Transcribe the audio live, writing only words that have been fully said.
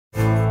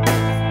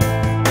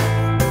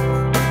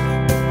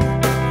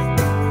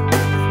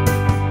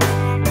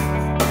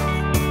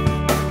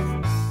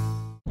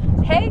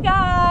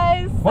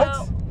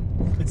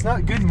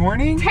good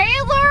morning?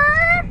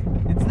 Taylor!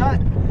 It's not.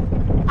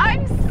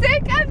 I'm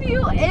sick of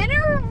you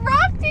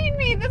interrupting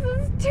me. This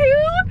is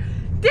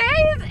 2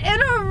 days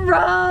in a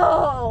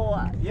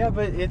row. Yeah,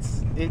 but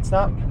it's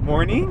not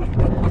morning.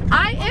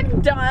 I am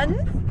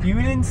done. You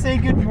didn't say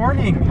good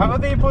morning. How are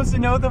they supposed to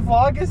know the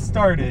vlog has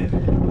started?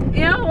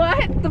 You know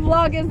what? The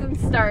vlog isn't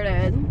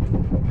started.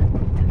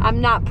 I'm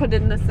not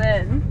putting this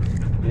in.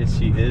 Yes,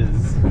 she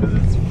is, because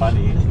it's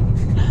funny.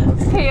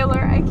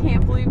 Taylor, I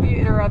can't believe you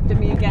interrupted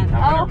me again.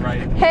 I'm gonna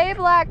write. Hey,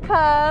 Black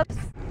Pups.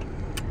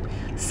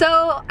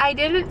 So, I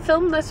didn't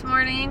film this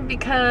morning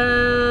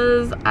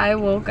because I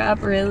woke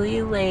up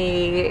really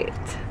late.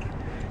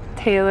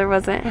 Taylor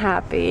wasn't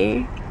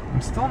happy.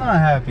 I'm still not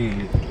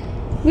happy.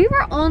 We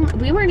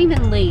weren't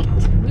even late.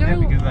 Yeah,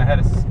 because I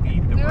had to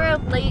speed the We were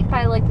late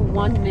by like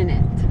 1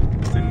 minute.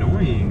 It's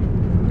annoying.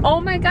 Oh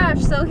my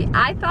gosh, so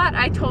I thought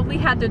I totally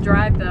had to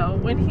drive though.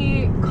 When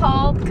he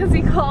called, because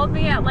he called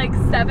me at like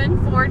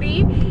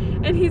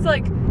 7:40 and he's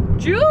like,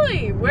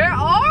 Julie, where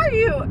are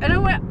you? And I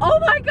went, oh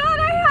my God,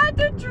 I had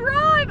to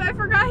drive. I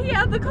forgot he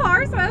had the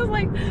car, so I was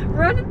like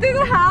running through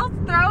the house,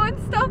 throwing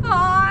stuff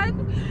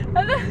on.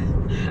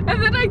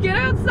 And then I get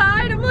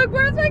outside, I'm like,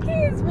 where's my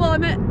keys? Well,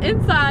 I'm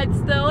inside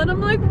still, and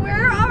I'm like,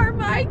 where are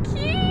my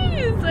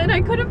keys? And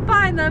I couldn't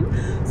find them.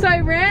 So I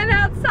ran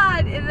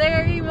outside, and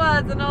there he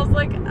was, and I was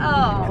like,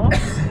 oh.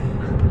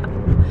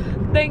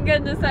 Thank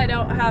goodness I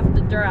don't have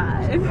to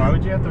drive. Why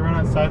would you have to run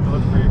outside to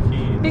look for your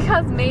keys?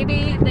 Because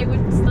maybe they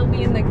would still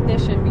be in the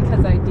ignition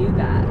because I do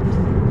that.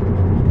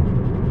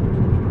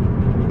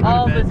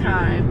 All the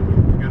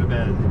time. Go to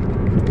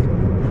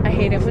bed. I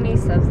hate it when he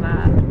says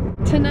that.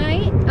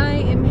 Tonight I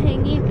am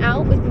hanging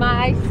out with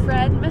my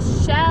friend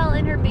Michelle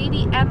and her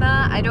baby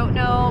Emma. I don't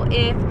know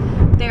if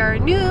there are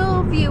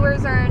new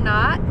viewers or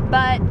not,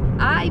 but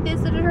I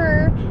visited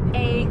her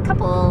a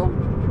couple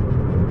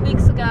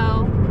weeks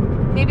ago,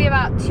 maybe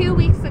about 2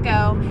 weeks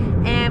ago,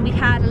 and we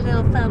had a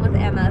little fun with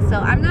Emma. So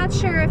I'm not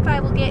sure if I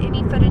will get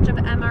any footage of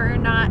Emma or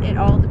not. It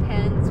all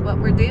depends what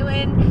we're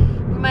doing.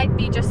 We might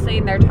be just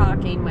sitting there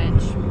talking,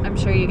 which I'm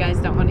sure you guys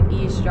don't want to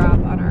eavesdrop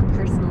on our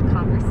personal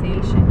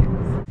conversations.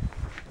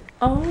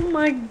 Oh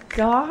my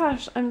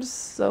gosh, I'm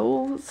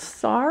so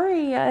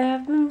sorry. I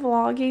have been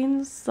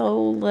vlogging so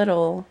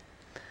little.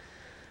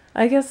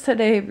 I guess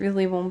today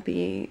really won't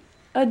be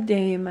a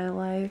day in my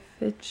life.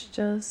 It's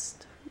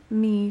just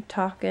me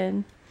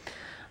talking.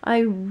 I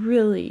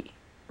really,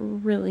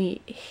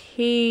 really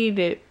hate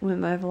it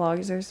when my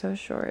vlogs are so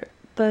short.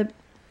 But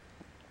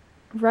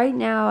right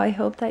now, I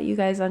hope that you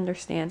guys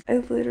understand. I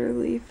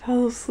literally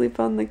fell asleep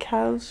on the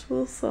couch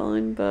while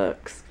selling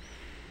books.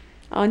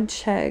 On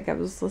Chegg, I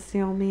was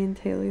listening to me and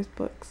Taylor's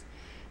books.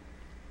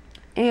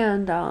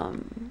 And,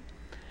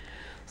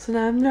 so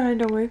now I'm trying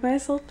to wake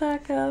myself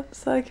back up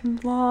so I can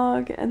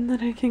vlog and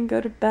then I can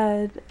go to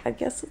bed. I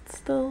guess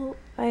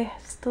I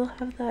still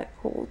have that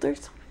cold or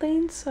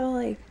something, so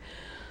like,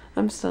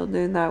 I'm still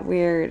doing that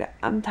weird,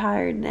 I'm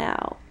tired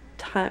now,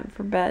 time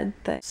for bed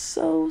thing.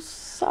 So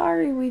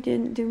sorry we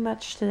didn't do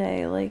much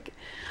today. Like,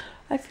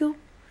 I feel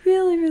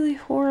really, really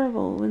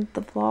horrible when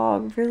the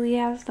vlog really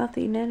has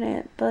nothing in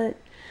it, but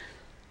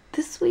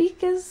this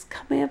week is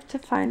coming up to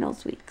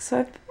finals week, so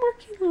I've been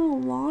working on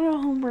a lot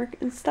of homework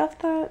and stuff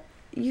that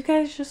you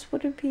guys just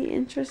wouldn't be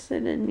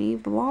interested in me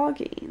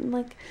vlogging.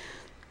 Like,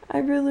 I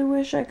really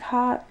wish I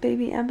caught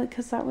baby Emma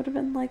because that would have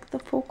been like the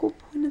focal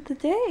point of the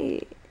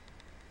day.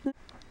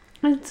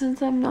 And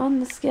since I'm not on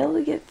the scale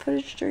to get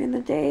footage during the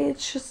day,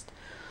 it's just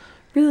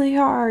really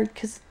hard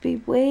because it'd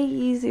be way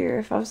easier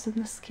if I was in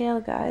the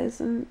scale, guys.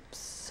 I'm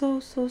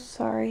so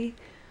sorry.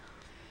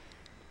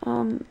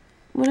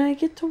 When I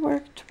get to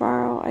work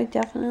tomorrow, I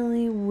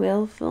definitely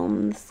will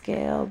film the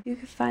scale. You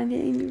can find it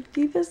in your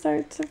deepest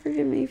heart, so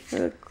forgive me for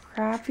the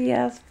crappy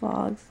ass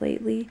vlogs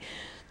lately.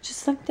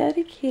 Just I'm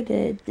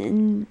dedicated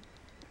and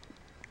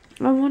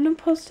I want to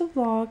post a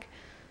vlog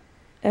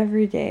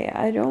every day.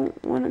 I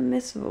don't want to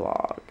miss a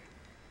vlog.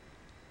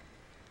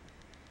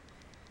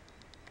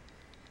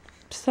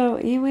 So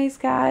anyways,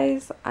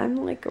 guys, I'm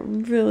like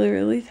really,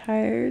 really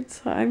tired,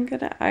 so I'm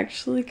gonna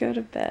actually go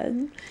to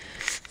bed.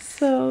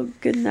 So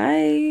good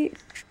night.